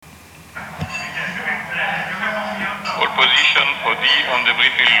position OD on the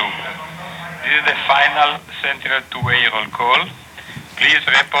briefing loop. This is the final Sentinel-2A roll call. Please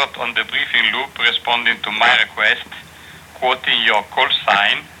report on the briefing loop responding to my request, quoting your call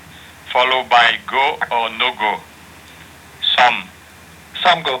sign, followed by go or no go.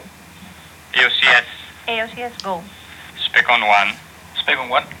 Some go. AOCS. AOCS, go. Spec on 1. Spec on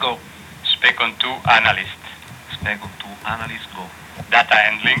 1, go. Spec on 2, analyst. Spec on 2, analyst, go. Data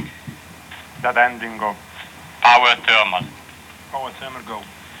handling. Data handling, go. Power thermal. Power thermal, go.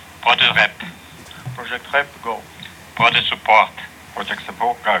 Project rep. Project rep, go. Project support. Project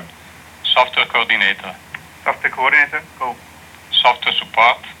support, go. Software coordinator. Software coordinator, go. Software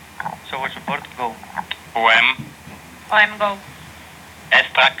support. Software support, go. OM. OM, go.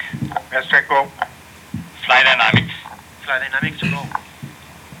 S-Track. S-Track, go. Flight dynamics. Flight dynamics, go.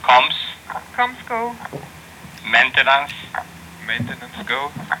 Comms. Comms, go. Maintenance. Maintenance,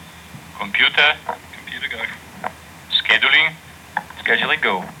 go. Computer. Computer, go. Scheduling. Scheduling,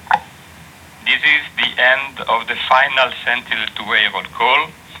 go. This is the end of the final Sentinel-2A roll call.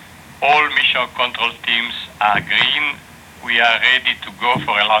 All mission control teams are green. We are ready to go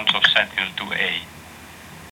for a launch of Sentinel-2A.